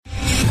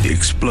The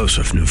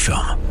explosive new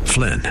film,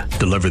 Flynn,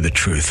 deliver the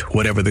truth,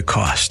 whatever the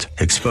cost,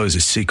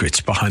 exposes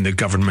secrets behind the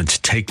government's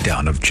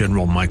takedown of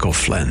General Michael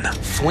Flynn.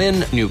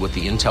 Flynn knew what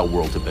the intel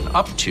world had been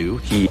up to.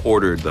 He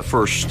ordered the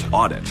first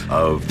audit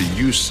of the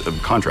use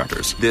of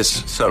contractors.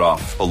 This set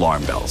off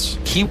alarm bells.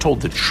 He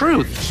told the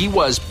truth. He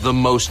was the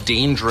most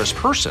dangerous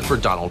person for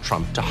Donald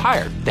Trump to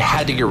hire. They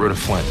had to get rid of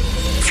Flynn.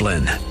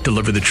 Flynn,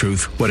 deliver the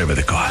truth, whatever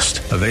the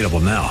cost. Available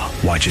now.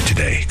 Watch it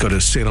today. Go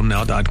to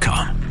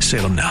salemnow.com.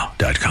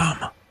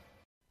 salemnow.com.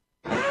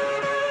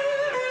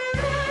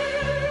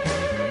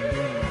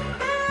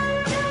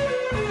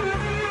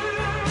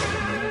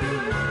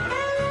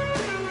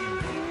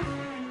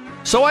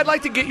 So I'd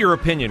like to get your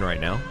opinion right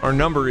now. Our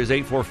number is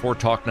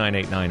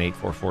 844-TALK-989,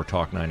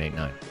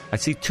 844-TALK-989. I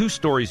see two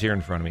stories here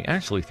in front of me,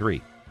 actually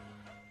three,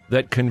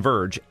 that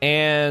converge.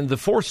 And the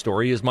fourth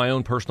story is my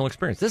own personal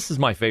experience. This is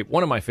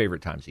one of my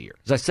favorite times of year.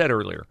 As I said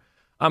earlier,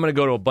 I'm going to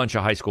go to a bunch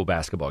of high school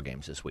basketball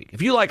games this week.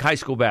 If you like high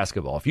school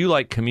basketball, if you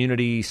like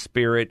community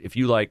spirit, if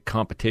you like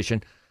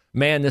competition,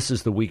 man, this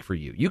is the week for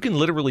you. You can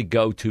literally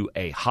go to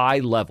a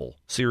high-level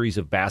series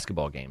of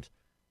basketball games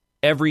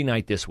every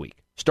night this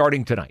week,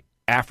 starting tonight.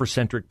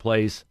 Afrocentric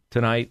plays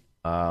tonight.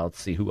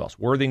 Let's see who else.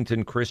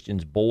 Worthington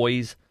Christian's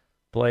boys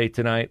play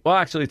tonight. Well,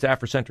 actually, it's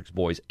Afrocentric's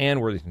boys and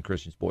Worthington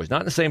Christian's boys.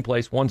 Not in the same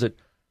place. One's at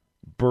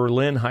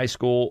Berlin High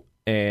School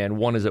and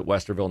one is at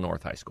Westerville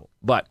North High School.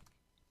 But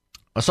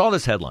I saw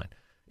this headline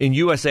in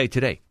USA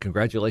Today.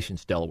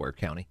 Congratulations, Delaware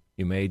County.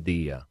 You made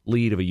the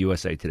lead of a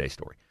USA Today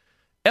story.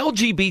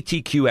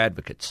 LGBTQ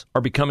advocates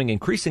are becoming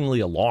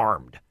increasingly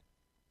alarmed.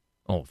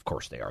 Oh, of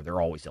course they are.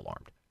 They're always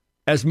alarmed.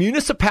 As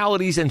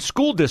municipalities and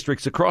school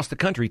districts across the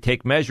country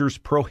take measures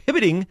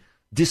prohibiting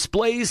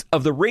displays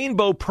of the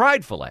rainbow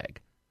pride flag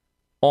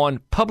on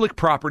public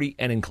property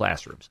and in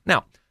classrooms.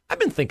 Now, I've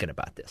been thinking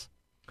about this.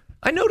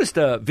 I noticed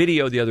a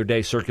video the other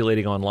day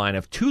circulating online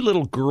of two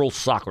little girls'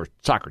 soccer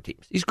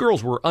teams. These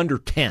girls were under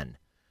 10,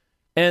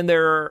 and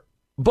they're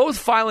both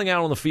filing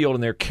out on the field,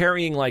 and they're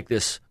carrying like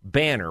this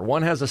banner.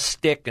 One has a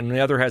stick, and the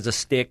other has a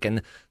stick,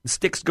 and the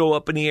sticks go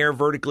up in the air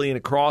vertically, and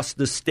across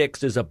the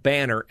sticks is a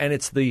banner, and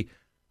it's the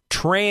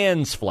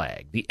trans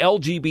flag, the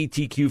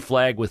LGBTQ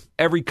flag with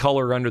every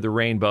color under the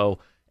rainbow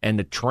and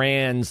the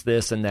trans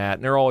this and that.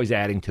 And they're always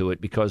adding to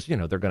it because, they're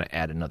going to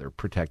add another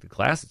protected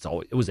class.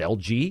 It was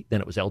LG,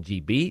 then it was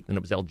LGB, then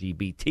it was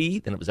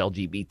LGBT, then it was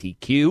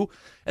LGBTQ.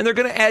 And they're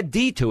going to add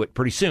D to it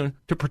pretty soon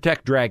to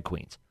protect drag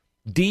queens.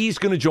 D's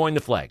going to join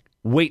the flag.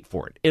 Wait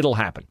for it. It'll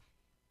happen.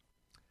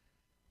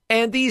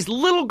 And these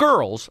little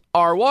girls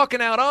are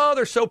walking out. Oh,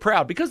 they're so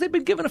proud because they've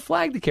been given a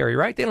flag to carry,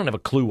 right? They don't have a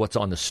clue what's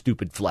on the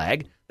stupid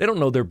flag. They don't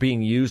know they're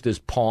being used as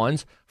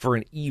pawns for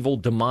an evil,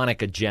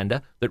 demonic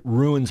agenda that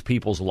ruins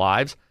people's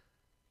lives.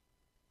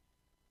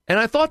 And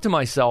I thought to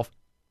myself,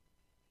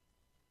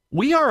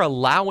 we are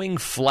allowing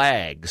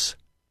flags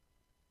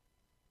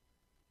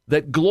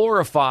that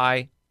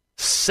glorify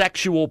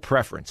sexual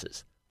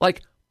preferences.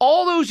 Like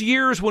all those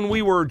years when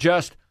we were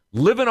just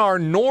living our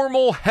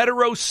normal,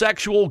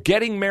 heterosexual,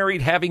 getting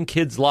married, having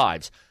kids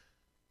lives.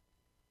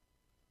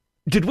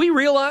 Did we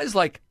realize,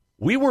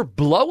 we were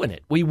blowing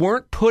it? We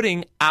weren't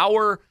putting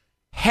our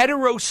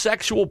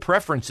heterosexual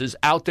preferences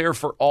out there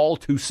for all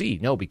to see.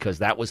 No, because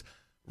that was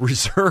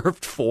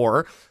reserved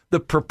for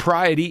the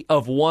propriety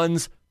of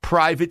one's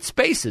private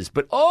spaces.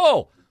 But,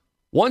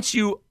 once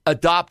you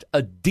adopt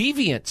a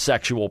deviant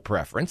sexual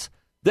preference,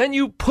 then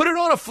you put it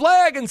on a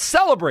flag and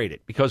celebrate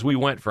it, because we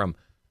went from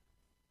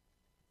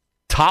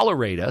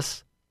tolerate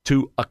us,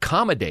 to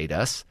accommodate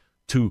us,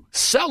 to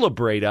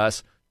celebrate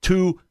us,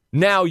 to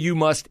now you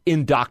must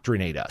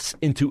indoctrinate us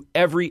into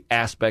every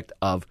aspect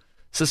of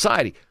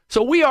society.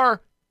 So we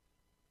are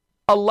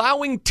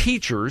allowing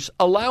teachers,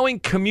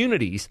 allowing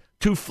communities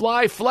to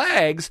fly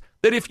flags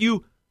that if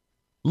you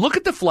look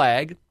at the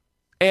flag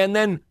and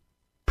then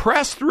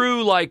press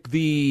through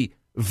the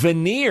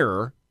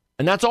veneer,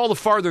 and that's all the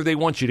farther they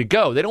want you to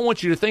go. They don't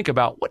want you to think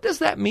about, what does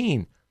that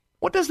mean?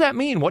 What does that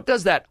mean? What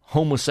does that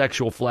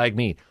homosexual flag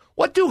mean?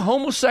 What do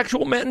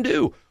homosexual men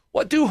do?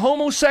 What do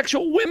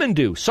homosexual women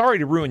do? Sorry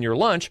to ruin your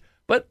lunch,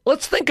 but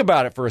let's think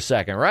about it for a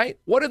second, right?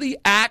 What are the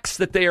acts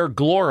that they are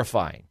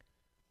glorifying?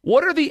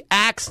 What are the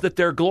acts that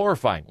they're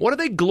glorifying? What are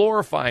they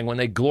glorifying when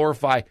they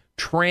glorify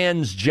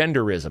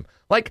transgenderism?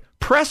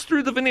 Press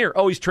through the veneer.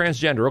 Oh, he's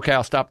transgender. Okay,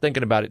 I'll stop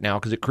thinking about it now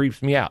because it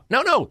creeps me out.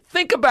 No,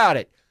 think about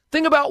it.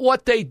 Think about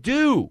what they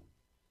do.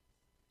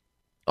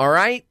 All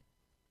right?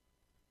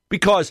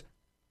 Because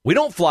we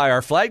don't fly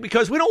our flag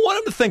because we don't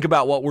want them to think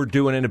about what we're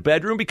doing in a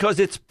bedroom because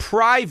it's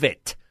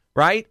private,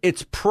 right?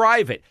 It's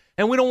private.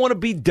 And we don't want to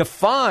be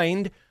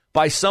defined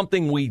by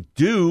something we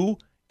do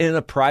in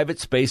the private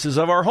spaces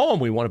of our home.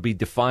 We want to be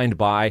defined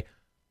by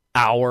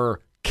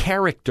our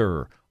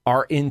character,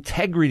 our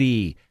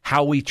integrity,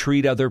 how we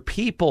treat other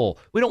people.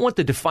 We don't want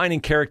the defining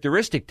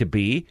characteristic to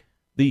be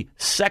the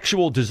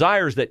sexual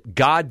desires that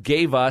God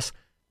gave us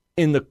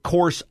in the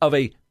course of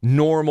a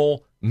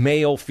normal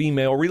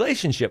male-female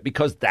relationship,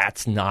 because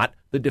that's not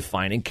the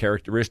defining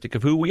characteristic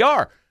of who we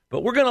are.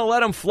 But we're going to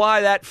let them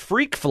fly that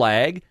freak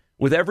flag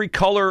with every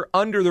color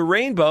under the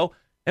rainbow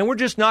And we're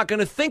just not going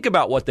to think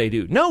about what they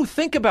do. No,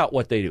 think about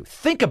what they do.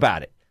 Think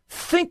about it.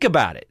 Think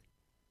about it.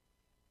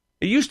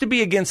 It used to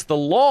be against the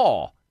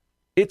law.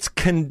 It's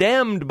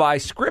condemned by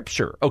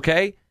Scripture,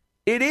 okay?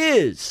 It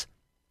is.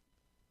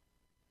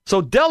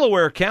 So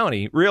Delaware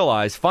County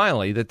realized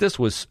finally that this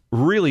was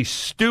really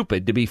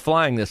stupid to be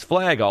flying this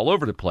flag all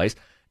over the place,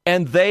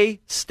 and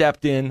they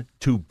stepped in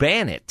to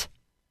ban it.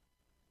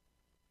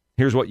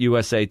 Here's what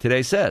USA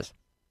Today says.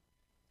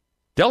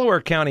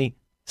 Delaware County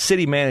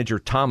City Manager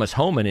Thomas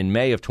Homan in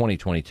May of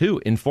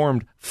 2022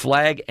 informed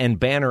flag and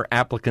banner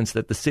applicants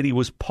that the city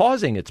was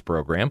pausing its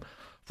program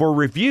for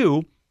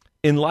review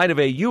in light of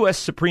a U.S.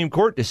 Supreme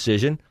Court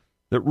decision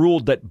that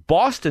ruled that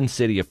Boston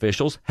city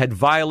officials had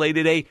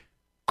violated a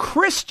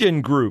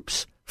Christian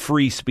group's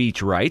free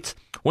speech rights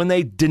when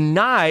they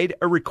denied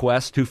a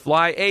request to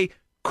fly a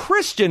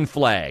Christian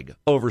flag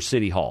over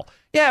City Hall.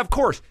 Yeah, of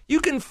course, you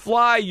can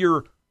fly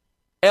your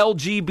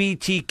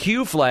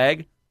LGBTQ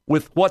flag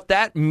with what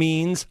that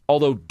means,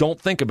 although don't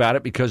think about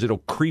it because it'll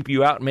creep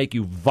you out and make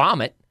you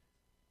vomit.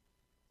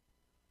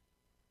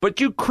 But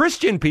you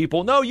Christian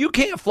people, no, you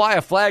can't fly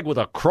a flag with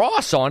a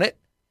cross on it.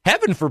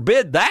 Heaven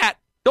forbid that.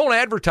 Don't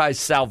advertise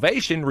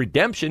salvation,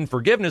 redemption,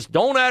 forgiveness.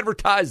 Don't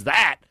advertise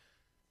that.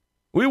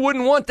 We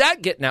wouldn't want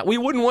that getting out. We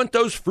wouldn't want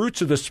those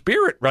fruits of the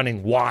Spirit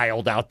running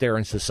wild out there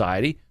in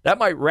society. That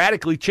might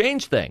radically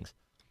change things.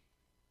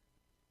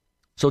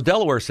 So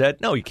Delaware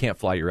said, no, you can't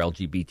fly your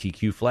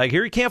LGBTQ flag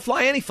here. You can't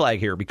fly any flag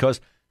here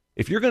because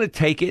if you're going to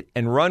take it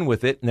and run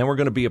with it and then we're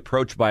going to be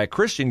approached by a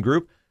Christian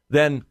group,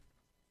 then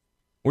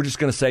we're just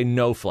going to say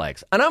no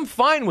flags. And I'm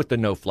fine with the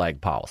no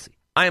flag policy.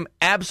 I am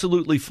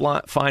absolutely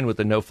fine with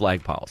the no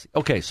flag policy.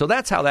 Okay, so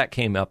that's how that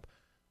came up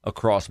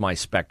across my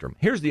spectrum.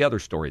 Here's the other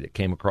story that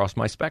came across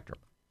my spectrum.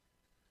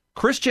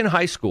 Christian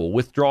high school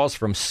withdraws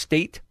from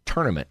state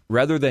tournament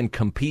rather than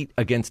compete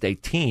against a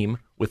team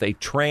with a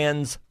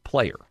trans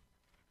player.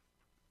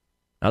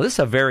 Now, this is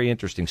a very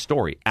interesting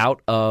story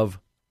out of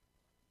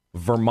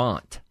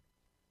Vermont.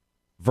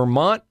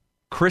 Vermont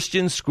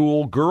Christian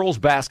school girls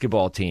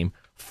basketball team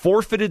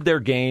forfeited their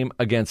game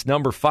against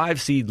number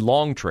 5 seed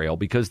Long Trail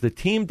because the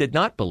team did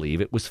not believe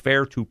it was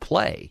fair to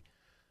play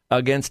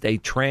against a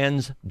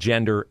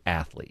transgender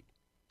athlete.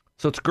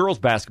 So it's a girls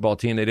basketball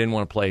team. They didn't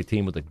want to play a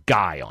team with a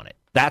guy on it.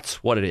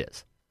 That's what it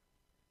is.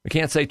 We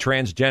can't say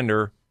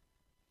transgender.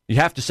 You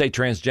have to say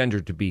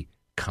transgender to be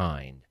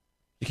kind.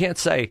 You can't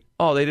say,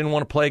 oh, they didn't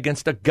want to play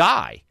against a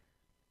guy.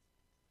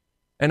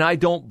 And I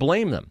don't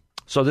blame them.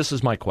 So this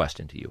is my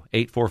question to you.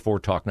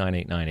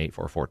 844-TALK-989,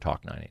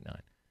 844-TALK-989.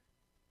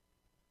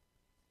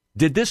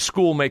 Did this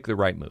school make the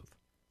right move?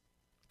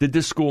 Did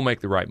this school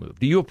make the right move?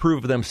 Do you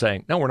approve of them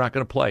saying, no, we're not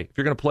going to play? If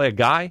you're going to play a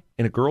guy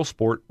in a girl's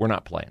sport, we're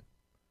not playing.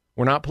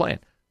 We're not playing.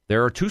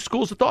 There are two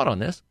schools of thought on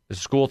this. There's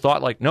a school of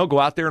thought like, no, go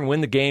out there and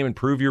win the game and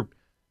prove your...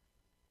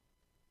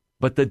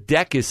 But the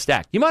deck is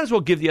stacked. You might as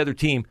well give the other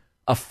team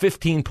a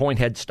 15-point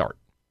head start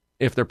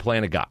if they're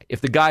playing a guy.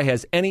 If the guy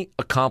has any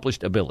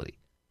accomplished ability,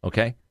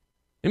 okay?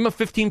 Give him a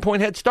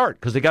 15-point head start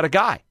because they got a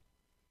guy.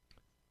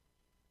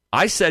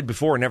 I said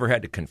before, I never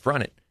had to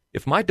confront it.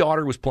 If my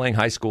daughter was playing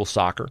high school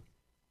soccer,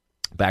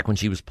 back when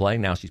she was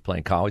playing, now she's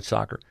playing college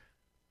soccer.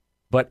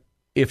 But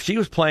if she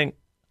was playing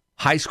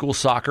high school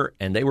soccer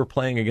and they were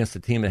playing against a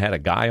team that had a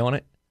guy on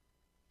it,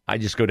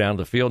 I'd just go down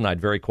to the field and I'd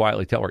very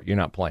quietly tell her, you're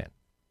not playing.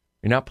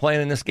 You're not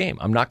playing in this game.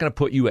 I'm not going to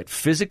put you at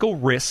physical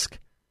risk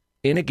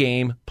in a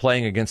game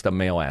playing against a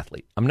male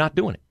athlete. I'm not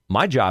doing it.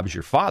 My job as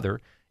your father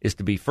is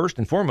to be first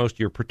and foremost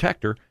your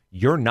protector.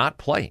 You're not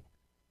playing.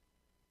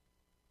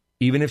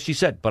 Even if she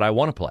said, but I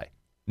want to play.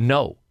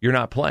 No, you're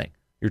not playing.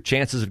 Your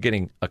chances of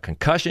getting a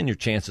concussion, your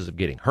chances of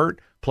getting hurt,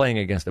 playing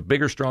against a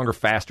bigger, stronger,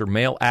 faster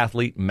male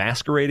athlete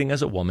masquerading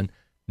as a woman,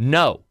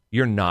 no,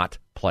 you're not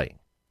playing.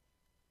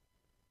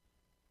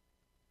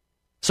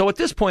 So at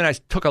this point, I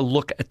took a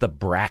look at the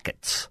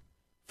brackets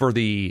for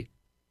the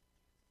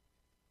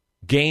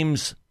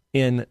games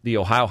in the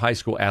Ohio High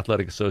School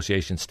Athletic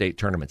Association state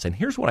tournaments. And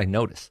here's what I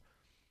notice.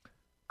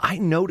 I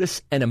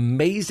notice an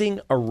amazing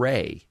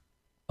array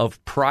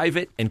of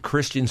private and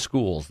Christian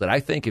schools that I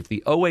think if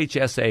the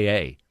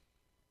OHSAA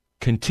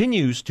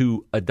continues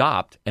to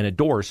adopt and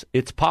endorse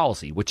its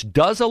policy, which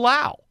does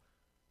allow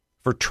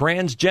for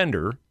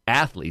transgender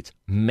athletes,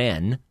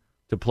 men,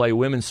 to play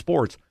women's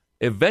sports,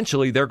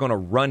 eventually they're going to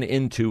run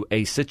into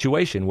a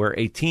situation where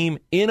a team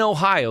in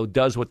Ohio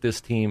does what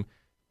this team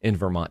in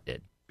Vermont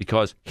did.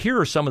 Because here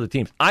are some of the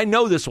teams. I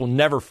know this will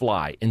never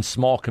fly in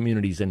small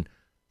communities in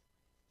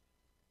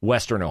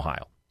Western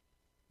Ohio.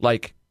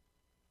 Like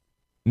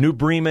New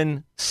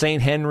Bremen,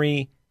 St.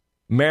 Henry,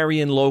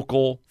 Marion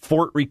Local,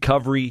 Fort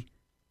Recovery.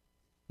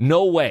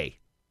 No way.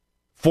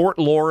 Fort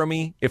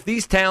Loramie. If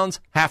these towns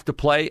have to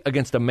play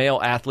against a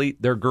male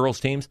athlete, their girls'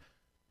 teams,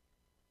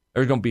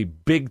 there's going to be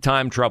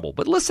big-time trouble.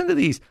 But listen to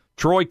these.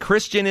 Troy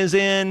Christian is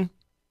in.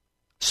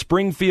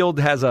 Springfield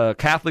has a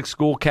Catholic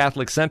school,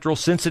 Catholic Central.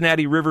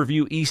 Cincinnati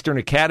Riverview Eastern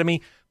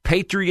Academy.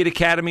 Patriot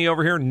Academy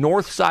over here.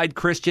 Northside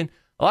Christian.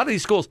 A lot of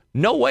these schools,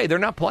 no way, they're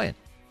not playing.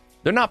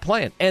 They're not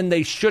playing, and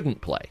they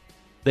shouldn't play.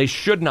 They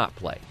should not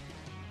play.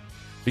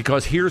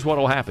 Because here's what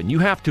will happen. You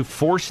have to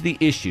force the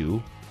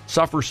issue,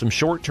 suffer some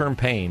short-term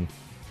pain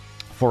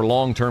for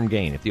long-term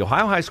gain. If the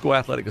Ohio High School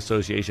Athletic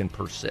Association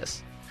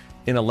persists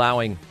in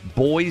allowing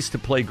boys to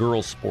play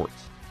girls'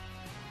 sports,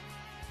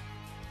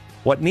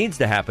 what needs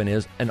to happen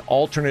is an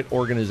alternate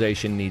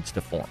organization needs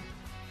to form.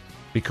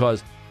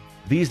 Because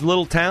these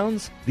little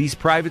towns, these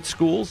private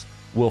schools,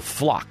 will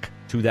flock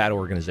to that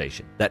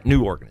organization, that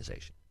new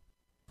organization.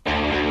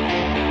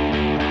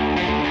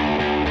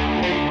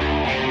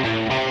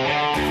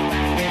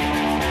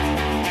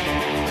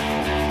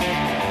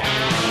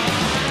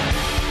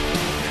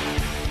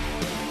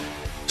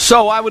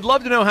 So I would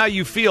love to know how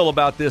you feel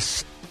about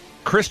this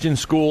Christian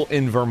school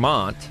in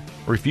Vermont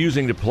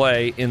refusing to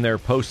play in their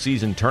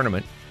postseason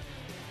tournament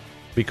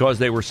because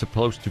they were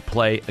supposed to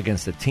play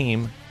against a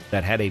team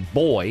that had a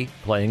boy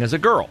playing as a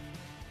girl.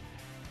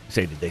 You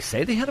say, did they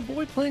say they had a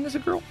boy playing as a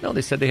girl? No,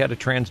 they said they had a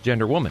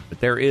transgender woman. But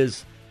there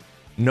is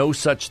no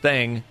such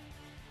thing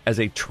as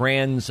a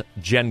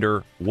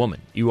transgender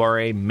woman. You are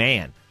a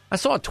man. I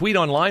saw a tweet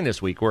online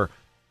this week where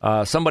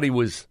somebody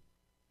was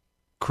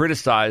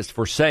criticized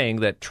for saying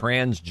that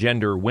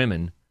transgender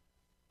women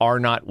are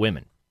not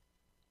women.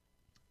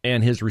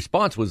 And his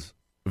response was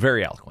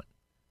very eloquent.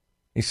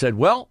 He said,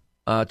 well,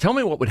 tell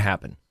me what would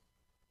happen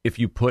if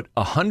you put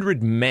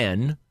 100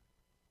 men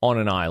on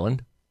an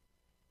island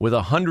with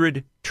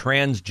 100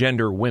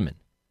 transgender women.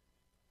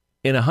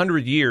 In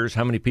 100 years,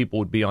 how many people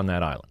would be on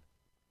that island?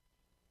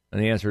 And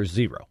the answer is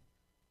 0.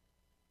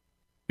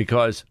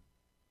 Because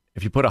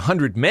if you put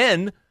 100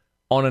 men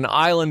on an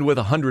island with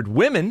 100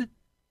 women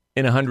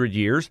in 100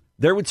 years,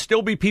 there would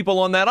still be people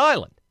on that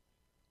island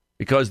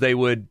because they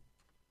would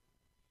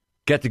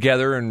get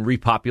together and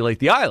repopulate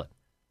the island.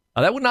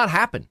 Now, that would not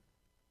happen,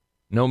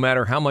 no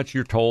matter how much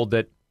you're told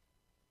that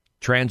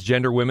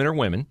transgender women are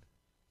women,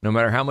 no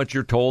matter how much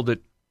you're told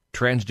that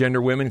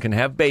transgender women can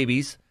have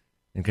babies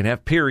and can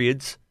have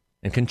periods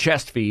and can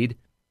chest feed.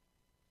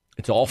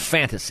 It's all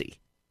fantasy.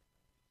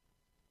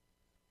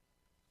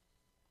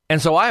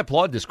 And so I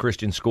applaud this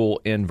Christian school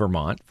in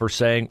Vermont for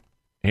saying,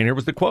 and here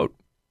was the quote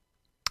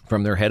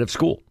from their head of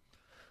school: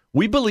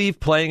 "We believe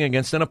playing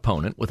against an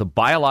opponent with a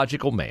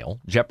biological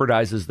male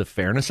jeopardizes the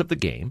fairness of the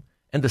game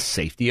and the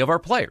safety of our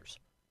players.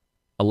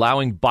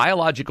 Allowing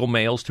biological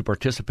males to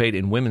participate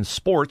in women's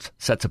sports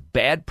sets a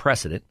bad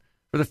precedent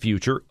for the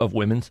future of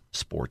women's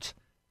sports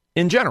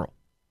in general."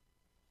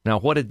 Now,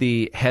 what did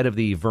the head of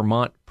the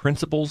Vermont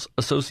Principals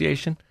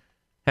Association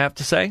have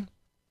to say?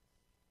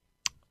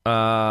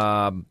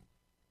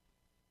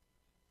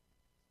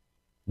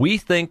 We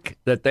think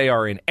that they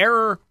are in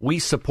error. We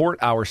support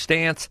our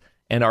stance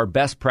and our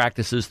best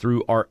practices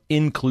through our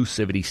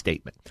inclusivity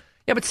statement.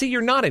 Yeah, but see,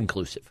 you're not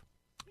inclusive.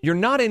 You're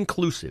not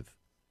inclusive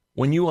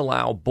when you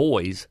allow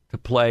boys to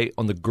play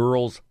on the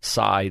girls'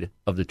 side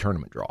of the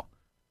tournament draw.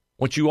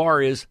 What you are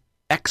is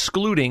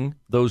excluding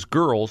those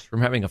girls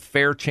from having a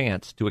fair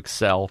chance to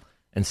excel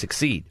and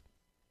succeed.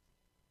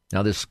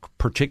 Now, this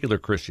particular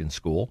Christian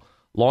school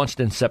launched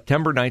in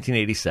September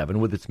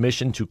 1987 with its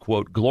mission to,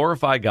 quote,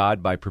 glorify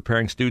God by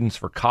preparing students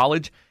for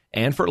college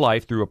and for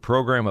life through a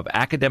program of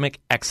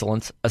academic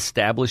excellence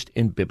established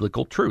in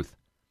biblical truth.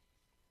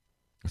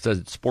 It says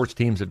that sports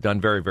teams have done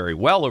very, very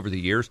well over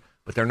the years,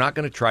 but they're not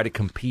going to try to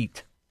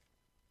compete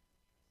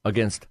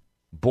against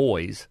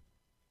boys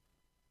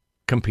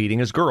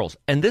competing as girls.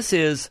 And this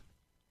is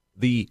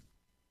the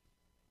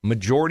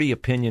majority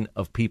opinion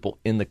of people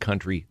in the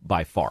country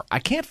by far. I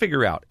can't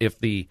figure out if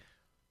the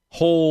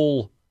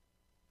whole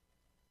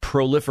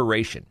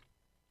proliferation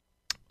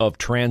of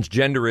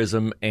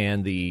transgenderism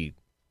and the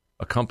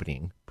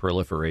accompanying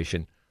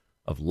proliferation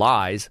of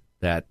lies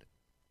that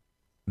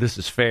this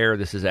is fair,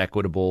 this is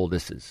equitable,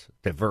 this is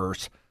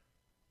diverse,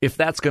 if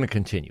that's going to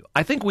continue.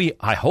 I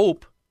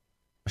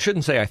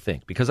shouldn't say I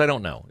think, because I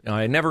don't know.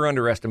 I never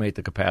underestimate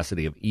the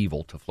capacity of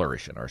evil to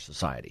flourish in our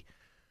society.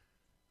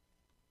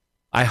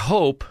 I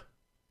hope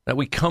that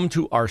we come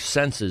to our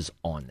senses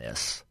on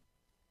this,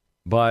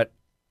 but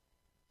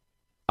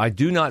I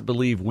do not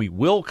believe we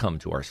will come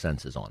to our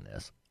senses on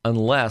this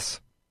unless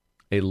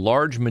a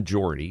large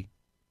majority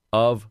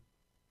of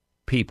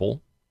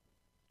people,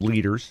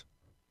 leaders,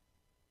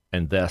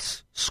 and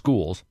thus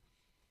schools,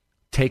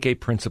 take a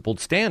principled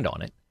stand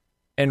on it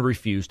and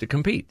refuse to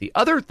compete. The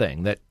other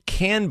thing that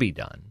can be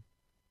done,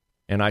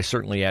 and I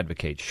certainly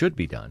advocate should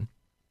be done,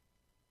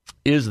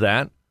 is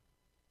that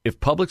if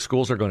public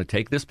schools are going to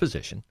take this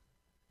position,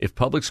 if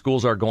public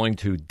schools are going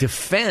to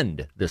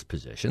defend this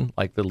position,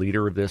 like the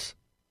leader of this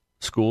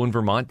school in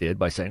Vermont did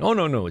by saying, oh,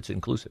 no, it's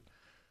inclusive,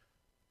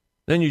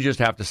 then you just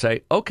have to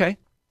say, okay,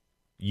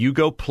 you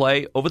go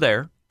play over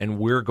there, and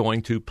we're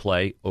going to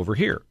play over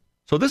here.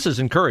 So this is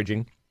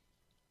encouraging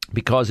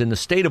because in the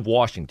state of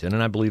Washington,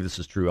 and I believe this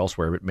is true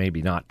elsewhere, but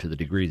maybe not to the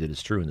degree that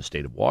it's true in the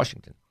state of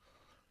Washington,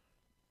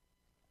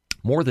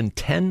 more than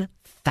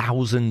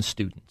 10,000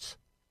 students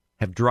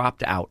have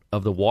dropped out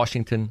of the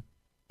Washington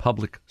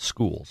public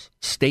schools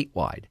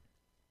statewide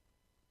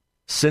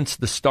since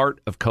the start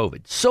of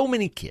COVID. So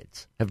many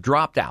kids have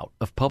dropped out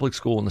of public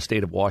school in the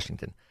state of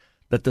Washington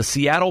that the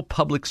Seattle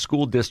Public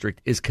School District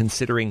is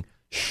considering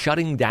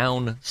shutting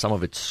down some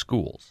of its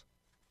schools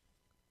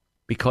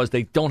because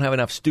they don't have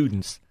enough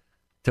students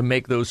to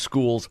make those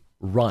schools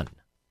run.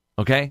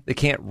 Okay? They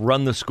can't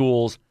run the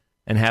schools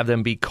and have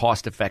them be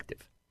cost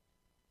effective.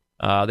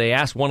 They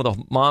asked one of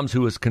the moms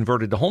who was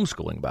converted to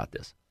homeschooling about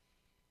this.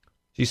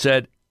 She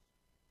said,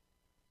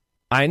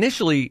 I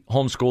initially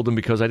homeschooled them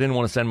because I didn't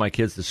want to send my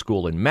kids to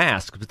school in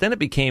masks, but then it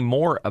became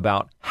more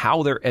about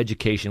how their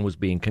education was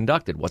being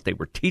conducted. What they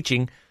were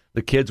teaching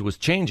the kids was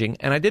changing,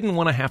 and I didn't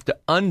want to have to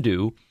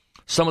undo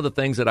some of the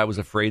things that I was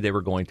afraid they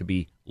were going to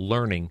be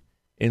learning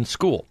in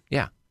school.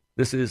 Yeah,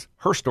 this is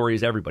her story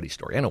is everybody's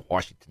story. I know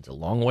Washington's a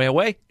long way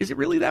away. Is it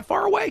really that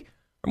far away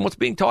from what's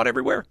being taught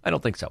everywhere? I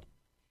don't think so.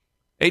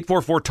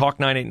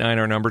 844-TALK-989,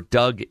 our number.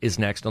 Doug is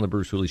next on the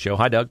Bruce Hooley Show.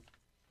 Hi, Doug.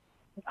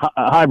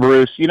 Hi,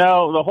 Bruce. You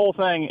know, the whole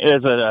thing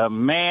is a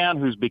man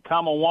who's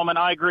become a woman.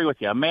 I agree with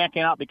you. A man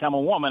cannot become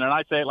a woman, and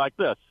I say it like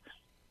this.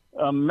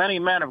 Many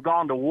men have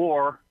gone to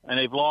war, and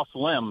they've lost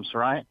limbs,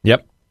 right?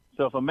 Yep.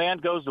 So if a man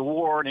goes to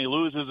war and he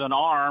loses an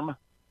arm,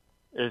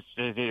 is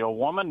he a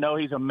woman? No,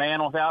 he's a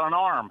man without an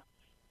arm.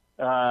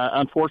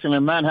 Unfortunately,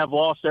 men have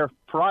lost their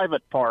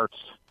private parts.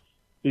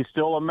 He's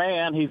still a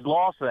man. He's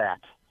lost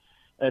that.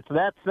 It's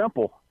that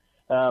simple.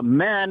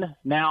 Men,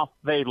 now,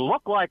 they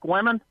look like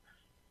women,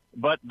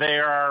 but they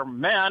are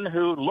men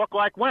who look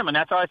like women.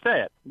 That's how I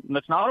say it.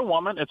 It's not a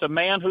woman. It's a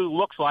man who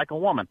looks like a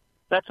woman.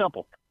 That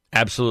simple.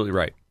 Absolutely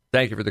right.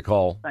 Thank you for the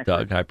call, Thanks,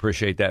 Doug. man. I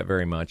appreciate that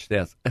very much.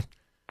 Yes.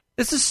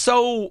 This is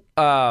so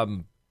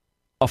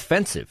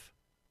offensive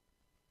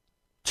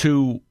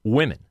to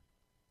women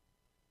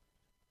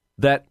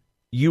that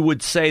you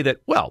would say that,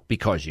 well,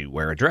 because you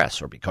wear a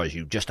dress or because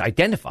you just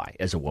identify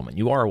as a woman,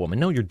 you are a woman.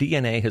 No, your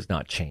DNA has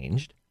not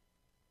changed.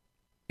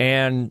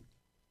 And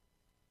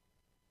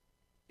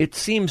it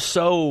seems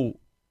so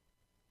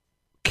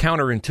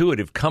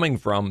counterintuitive coming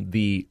from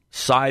the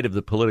side of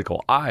the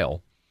political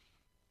aisle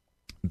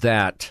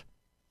that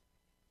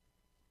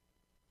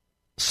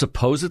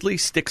supposedly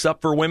sticks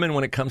up for women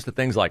when it comes to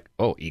things like,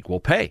 oh,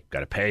 equal pay. Got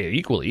to pay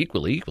equally.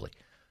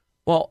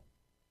 Well,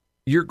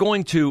 you're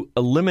going to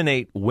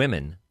eliminate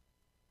women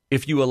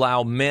if you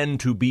allow men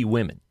to be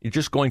women. You're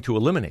just going to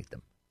eliminate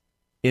them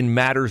in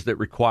matters that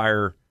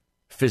require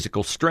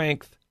physical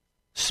strength,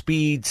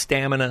 speed,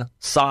 stamina,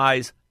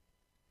 size,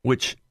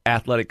 which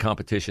athletic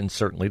competition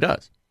certainly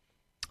does.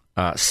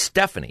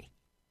 Stephanie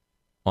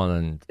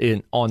on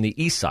the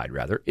east side,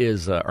 rather,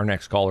 is our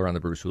next caller on the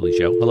Bruce Hooley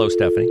Show. Hello,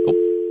 Stephanie.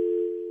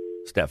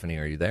 Oh, Stephanie,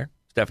 are you there?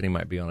 Stephanie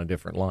might be on a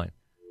different line.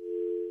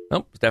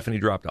 Nope, Stephanie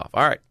dropped off.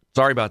 All right,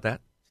 sorry about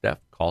that. Steph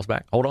calls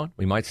back. Hold on,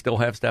 we might still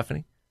have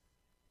Stephanie.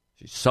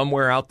 She's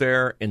somewhere out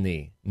there in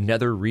the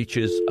nether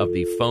reaches of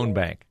the phone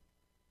bank.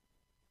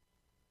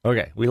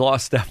 Okay, we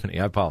lost Stephanie.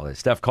 I apologize.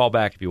 Steph, call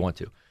back if you want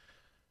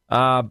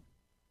to.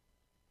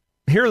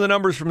 Here are the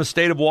numbers from the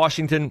state of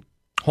Washington.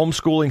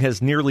 Homeschooling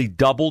has nearly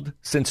doubled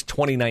since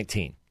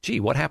 2019. Gee,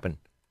 what happened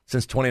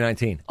since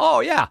 2019?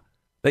 Oh, yeah.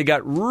 They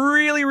got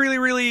really, really,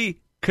 really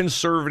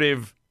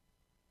conservative,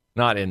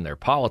 not in their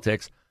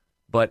politics,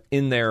 but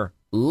in their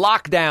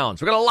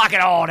lockdowns. We're going to lock it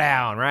all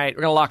down, right?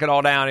 We're going to lock it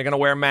all down. You're going to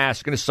wear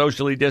masks. You're going to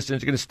socially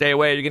distance. You're going to stay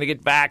away. You're going to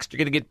get vaxxed. You're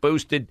going to get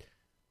boosted.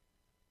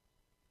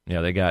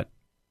 Yeah, they got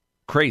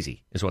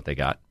crazy is what they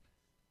got.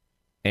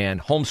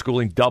 And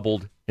homeschooling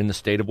doubled in the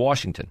state of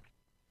Washington.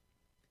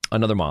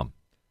 Another mom.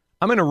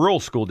 I'm in a rural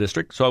school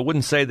district, so I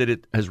wouldn't say that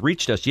it has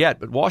reached us yet,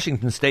 but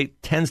Washington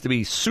State tends to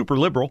be super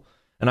liberal,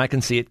 and I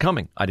can see it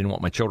coming. I didn't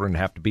want my children to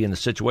have to be in the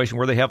situation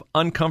where they have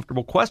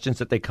uncomfortable questions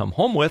that they come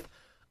home with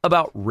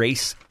about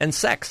race and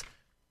sex.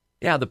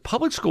 Yeah, the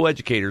public school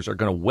educators are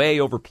going to way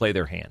overplay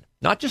their hand.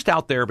 Not just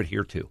out there, but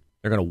here too.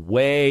 They're going to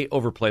way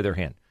overplay their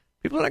hand.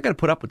 People are not going to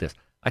put up with this.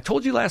 I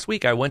told you last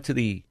week I went to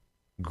the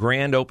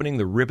grand opening,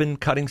 the ribbon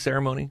cutting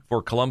ceremony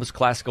for Columbus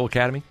Classical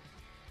Academy.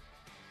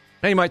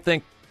 Now you might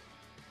think,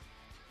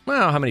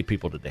 well, how many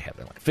people did they have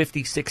there? Like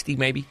 50, 60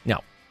 maybe?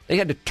 No. They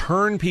had to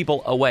turn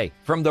people away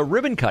from the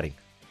ribbon cutting.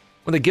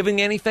 Were they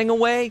giving anything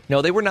away?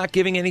 No, they were not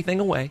giving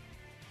anything away.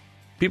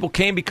 People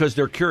came because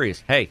they're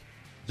curious. Hey,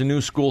 there's a new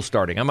school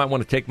starting. I might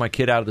want to take my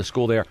kid out of the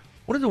school there.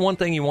 What is the one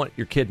thing you want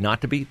your kid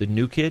not to be? The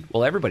new kid?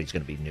 Well, everybody's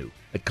going to be new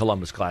at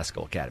Columbus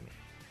Classical Academy.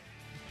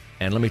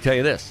 And let me tell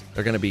you this.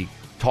 They're going to be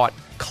taught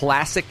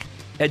classic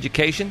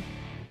education,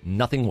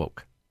 nothing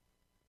woke.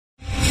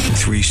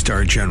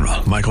 3-star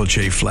General Michael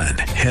J. Flynn,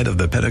 head of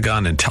the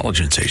Pentagon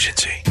Intelligence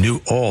Agency, knew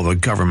all the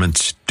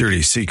government's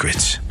dirty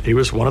secrets. He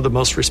was one of the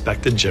most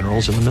respected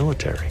generals in the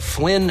military.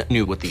 Flynn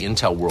knew what the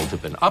intel world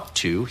had been up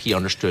to. He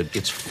understood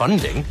its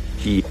funding.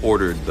 He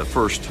ordered the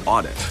first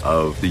audit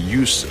of the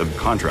use of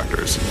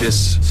contractors.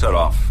 This set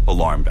off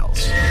alarm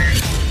bells.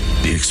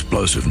 The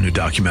explosive new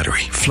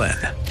documentary, Flynn,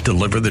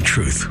 Deliver the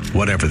Truth,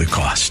 Whatever the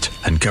Cost,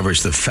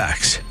 uncovers the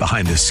facts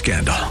behind this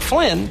scandal.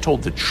 Flynn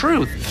told the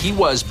truth. He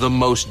was the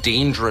most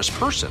dangerous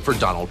person for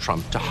Donald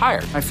Trump to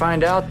hire. I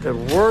find out the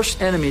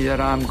worst enemy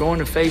that I'm going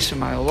to face in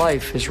my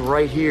life is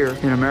right here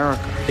in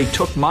America. They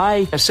took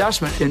my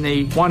assessment and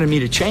they wanted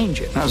me to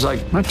change it. And I was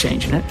like, I'm not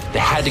changing it. They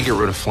had to get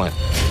rid of Flynn.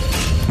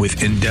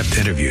 with in-depth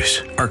interviews,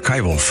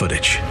 archival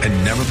footage,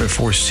 and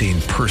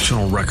never-before-seen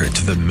personal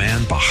records of the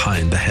man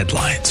behind the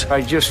headlines.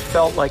 I just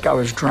felt like I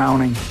was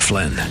drowning.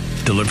 Flynn,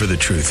 deliver the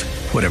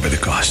truth, whatever the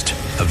cost.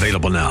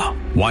 Available now.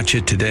 Watch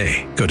it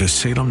today. Go to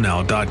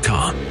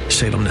salemnow.com.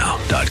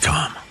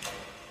 salemnow.com.